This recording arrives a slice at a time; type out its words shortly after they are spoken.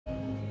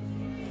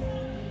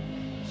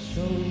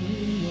Show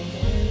me your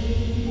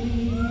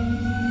face.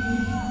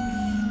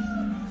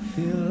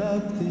 Fill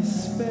up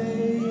this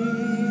space.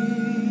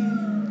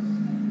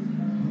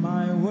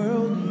 My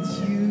world needs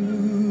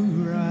you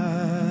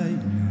right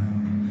now.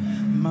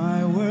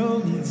 My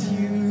world needs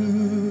you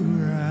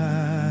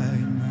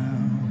right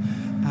now.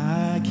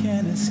 I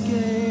can't escape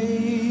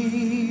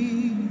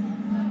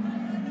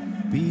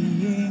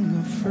being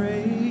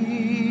afraid.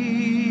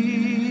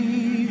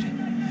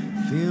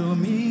 Fill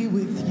me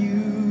with you.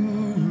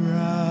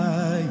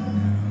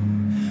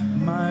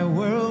 My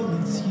world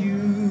needs you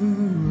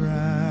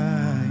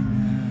right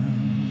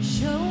now.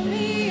 Show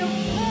me your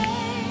face.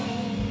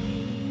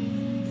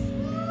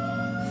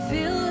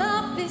 Fill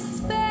up this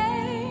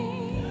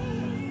space.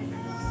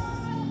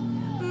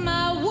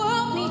 My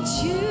world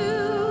needs you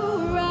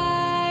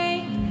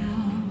right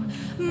now.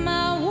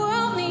 My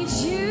world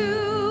needs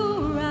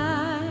you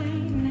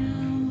right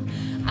now.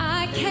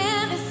 I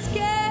can't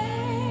escape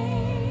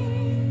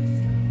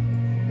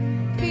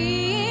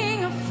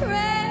being afraid.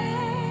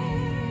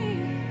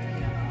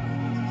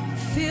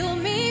 Fill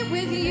me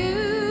with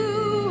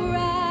you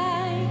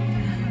right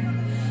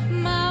now.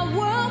 My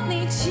world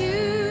needs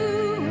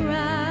you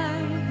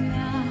right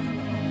now.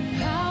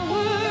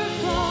 Power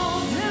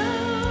fall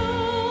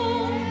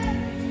down.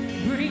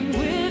 Bring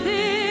with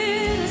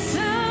it a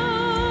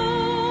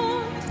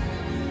sound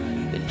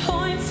that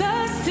points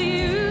us to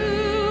you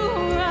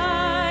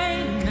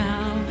right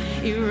now.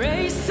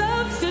 Erase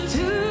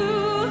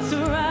substitutes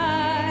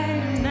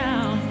right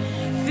now.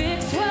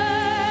 Fix what I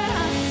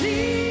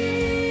see.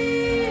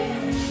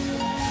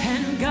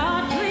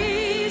 God,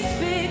 please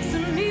fix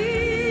me.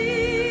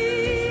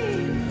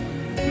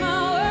 My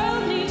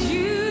world needs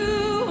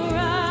you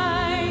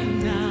right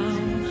now.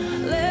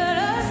 Let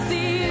us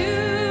see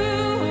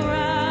you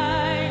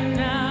right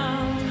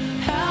now.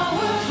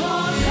 Power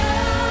fall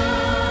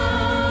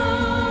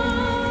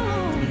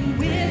down.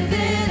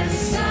 Within a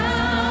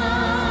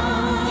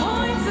sound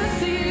points us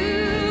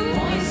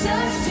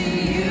to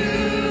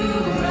you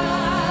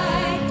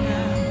right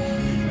now.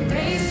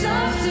 Erase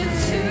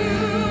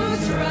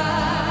substitutes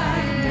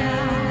right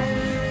now.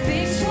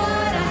 Fix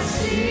what I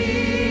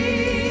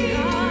see.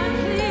 God,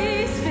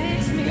 please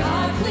fix me.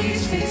 God,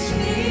 please fix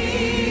me.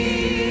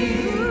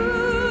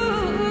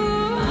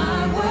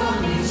 My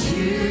world needs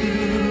you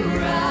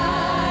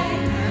right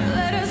now.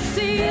 Let us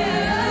see you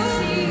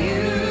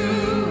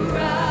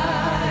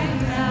right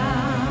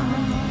now.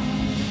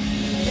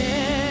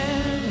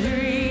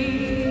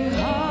 Every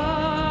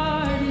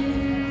heart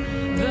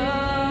in the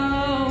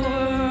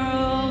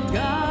world,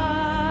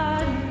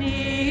 God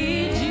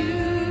needs you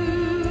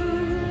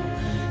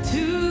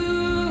to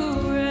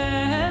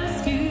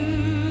rescue.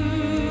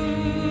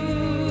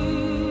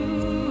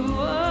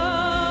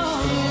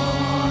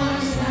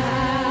 Storms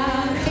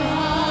have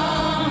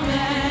come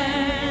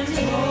and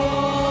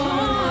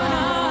torn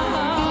our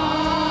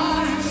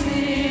hearts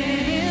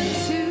in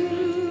two.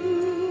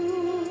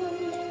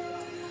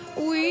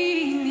 We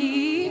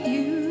need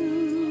you.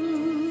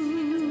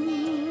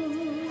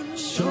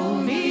 Show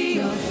me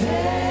your face.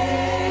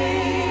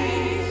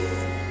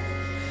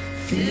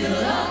 Fill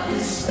up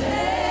this space.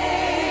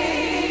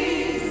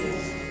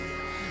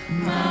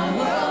 My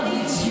world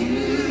needs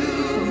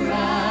you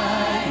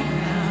right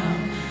now.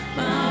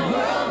 My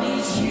world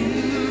needs you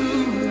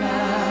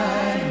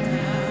right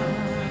now.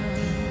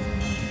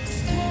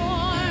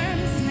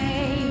 Storms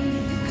may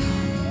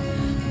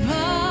come,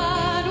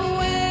 but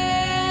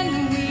when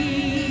we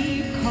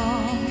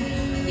call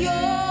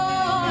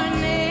your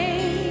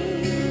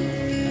name,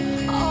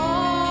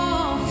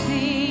 all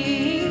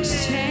things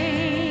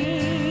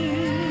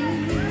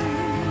change.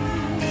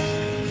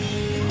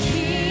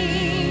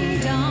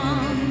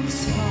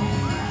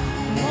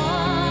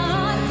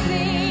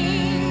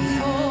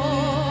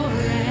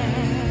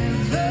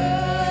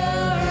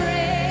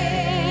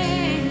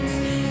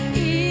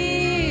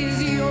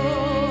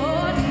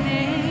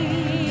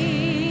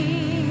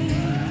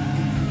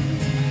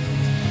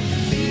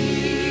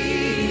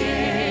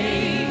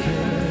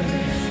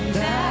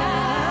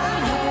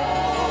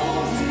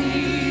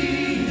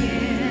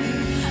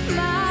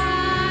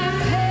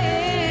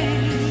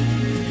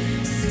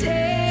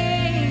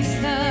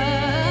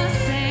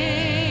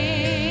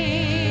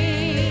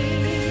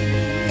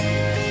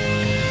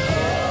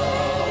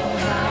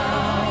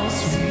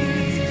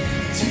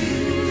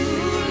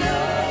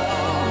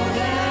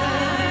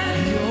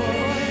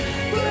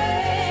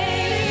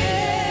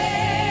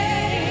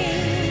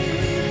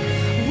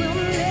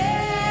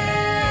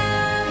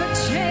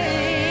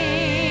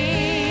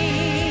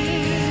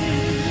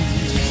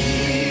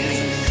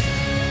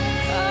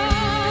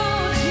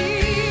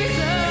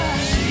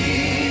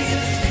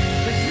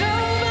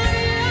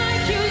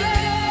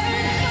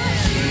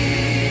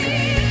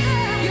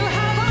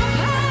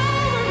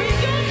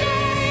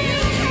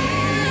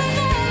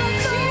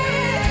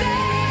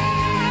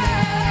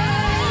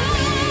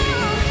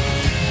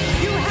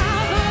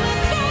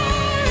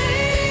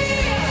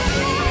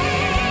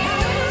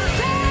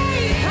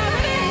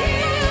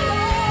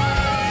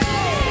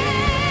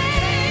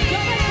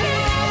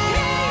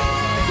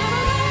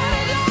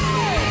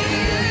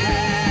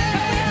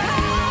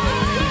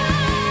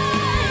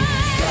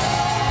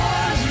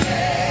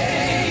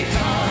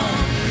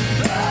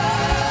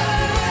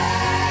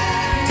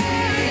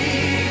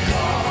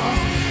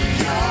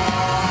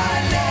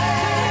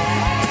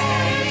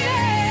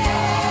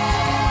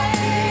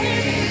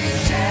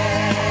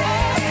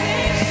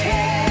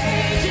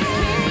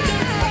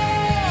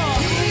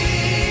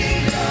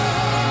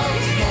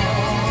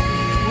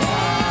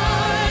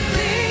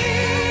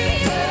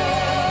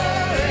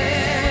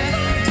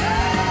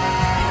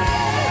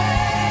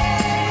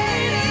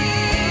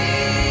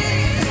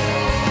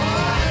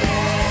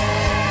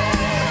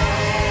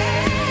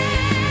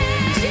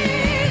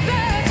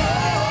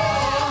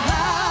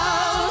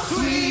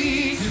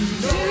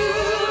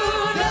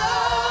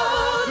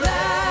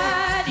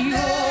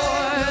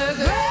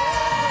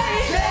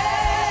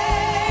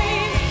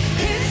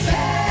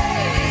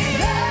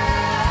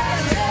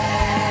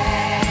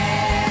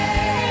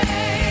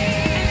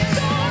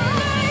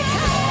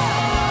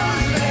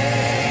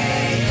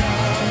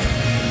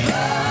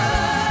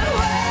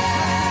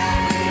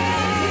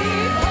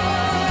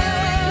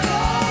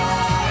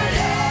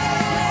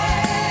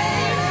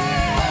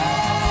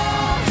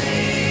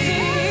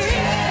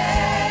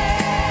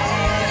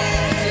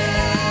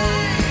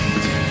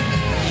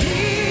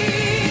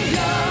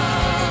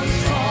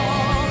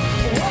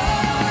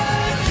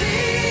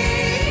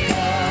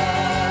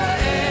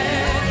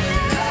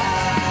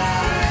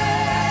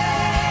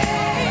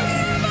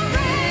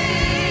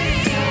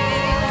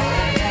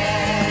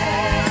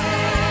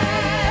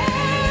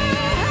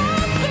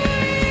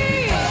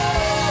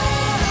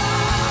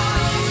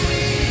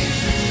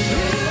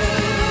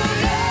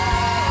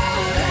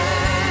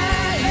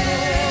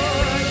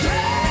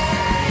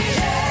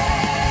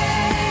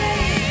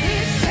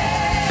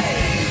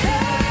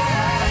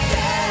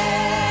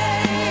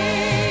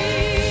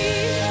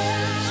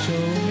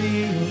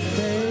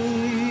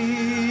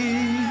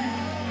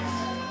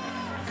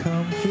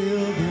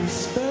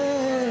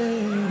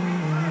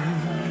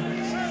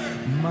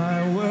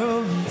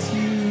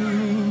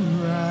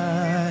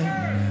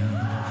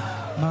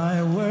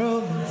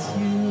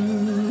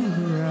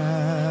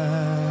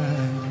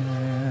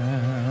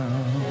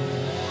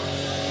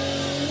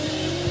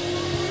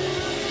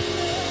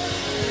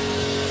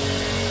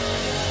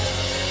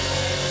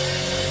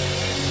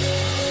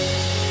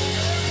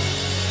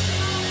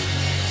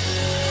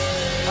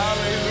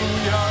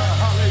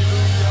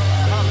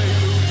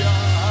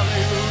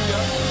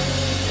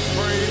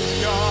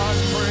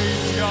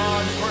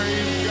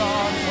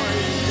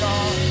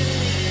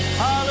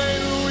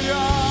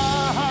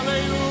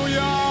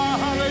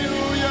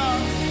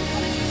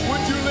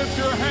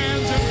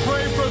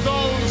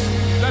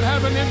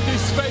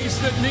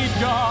 that need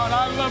God.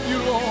 I love you,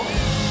 Lord.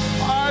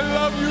 I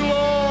love you,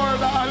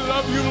 Lord. I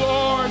love you,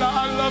 Lord.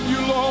 I love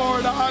you,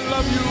 Lord. I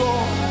love you,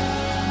 Lord.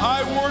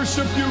 I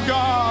worship you,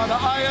 God.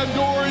 I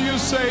adore you,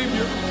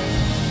 Savior.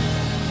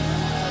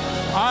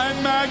 I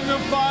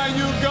magnify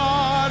you,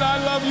 God.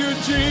 I love you,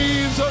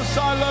 Jesus.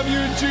 I love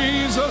you,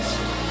 Jesus.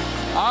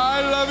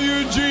 I love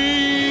you,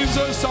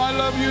 Jesus. I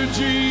love you,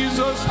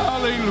 Jesus.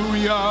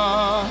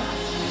 Hallelujah.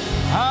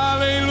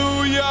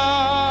 Hallelujah.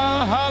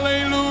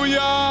 Hallelujah.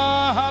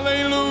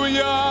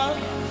 Hallelujah.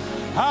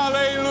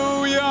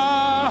 Hallelujah.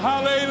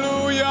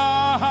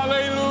 Hallelujah.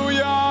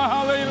 Hallelujah.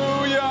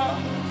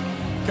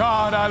 Hallelujah.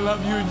 God, I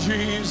love you,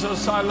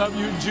 Jesus. I love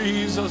you,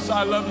 Jesus.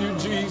 I love you,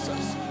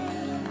 Jesus.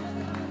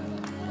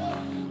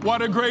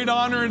 What a great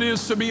honor it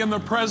is to be in the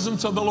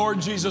presence of the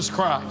Lord Jesus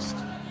Christ.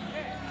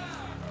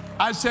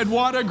 I said,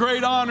 what a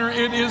great honor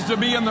it is to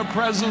be in the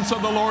presence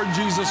of the Lord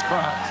Jesus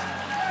Christ.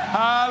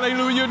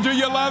 Hallelujah. Do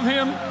you love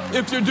him?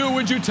 If you do,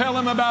 would you tell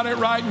him about it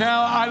right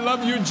now? I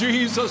love you,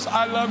 Jesus.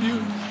 I love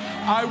you.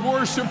 I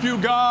worship you,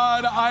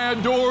 God. I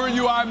adore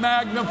you. I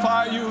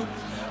magnify you.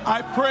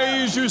 I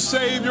praise you,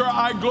 Savior.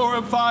 I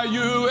glorify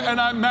you and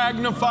I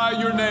magnify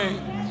your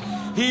name.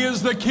 He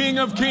is the King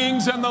of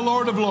Kings and the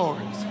Lord of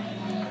Lords.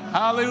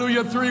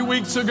 Hallelujah. 3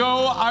 weeks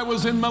ago, I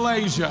was in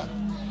Malaysia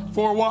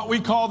for what we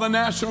call the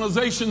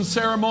nationalization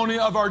ceremony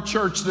of our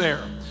church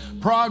there.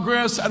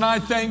 Progress, and I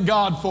thank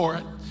God for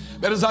it.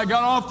 But as I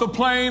got off the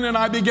plane and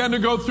I began to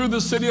go through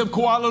the city of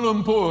Kuala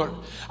Lumpur,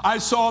 I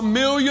saw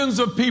millions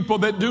of people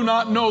that do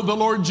not know the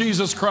Lord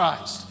Jesus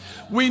Christ.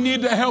 We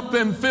need to help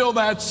them fill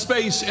that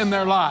space in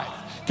their life.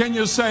 Can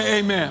you say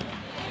amen?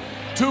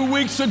 2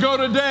 weeks ago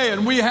today,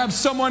 and we have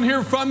someone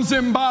here from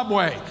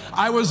Zimbabwe.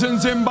 I was in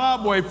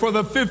Zimbabwe for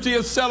the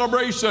 50th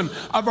celebration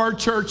of our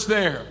church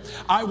there.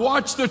 I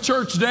watched the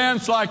church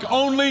dance like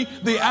only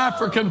the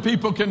African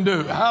people can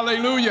do.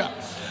 Hallelujah.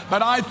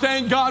 But I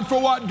thank God for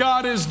what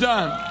God has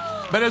done.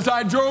 But as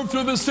I drove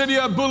through the city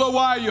of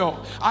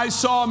Bulawayo, I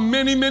saw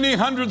many, many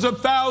hundreds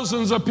of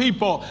thousands of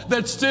people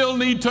that still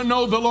need to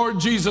know the Lord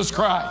Jesus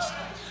Christ.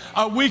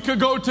 A week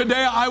ago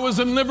today, I was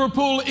in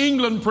Liverpool,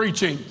 England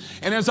preaching.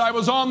 And as I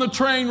was on the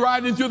train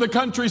riding through the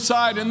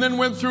countryside and then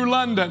went through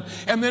London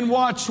and then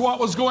watched what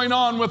was going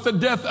on with the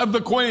death of the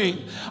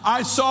Queen,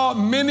 I saw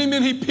many,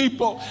 many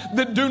people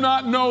that do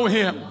not know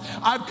him.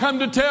 I've come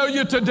to tell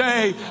you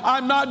today,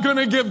 I'm not going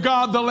to give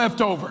God the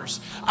leftovers.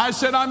 I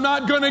said, I'm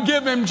not going to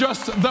give him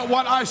just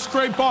what I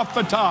scrape off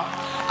the top.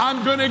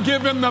 I'm going to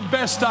give him the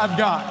best I've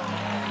got.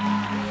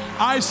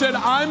 I said,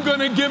 I'm going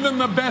to give him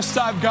the best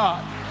I've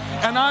got.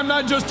 And I'm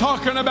not just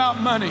talking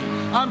about money.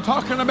 I'm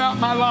talking about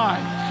my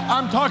life.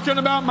 I'm talking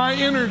about my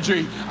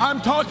energy. I'm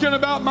talking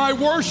about my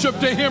worship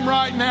to him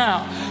right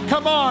now.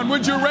 Come on,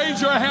 would you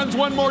raise your hands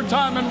one more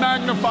time and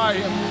magnify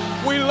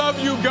him? We love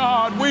you,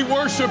 God. We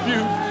worship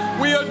you.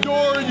 We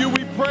adore you.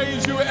 We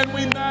praise you and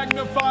we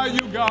magnify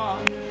you,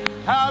 God.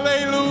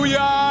 Hallelujah,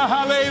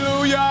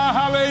 hallelujah,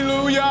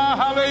 hallelujah,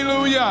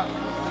 hallelujah.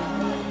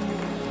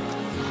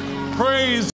 Praise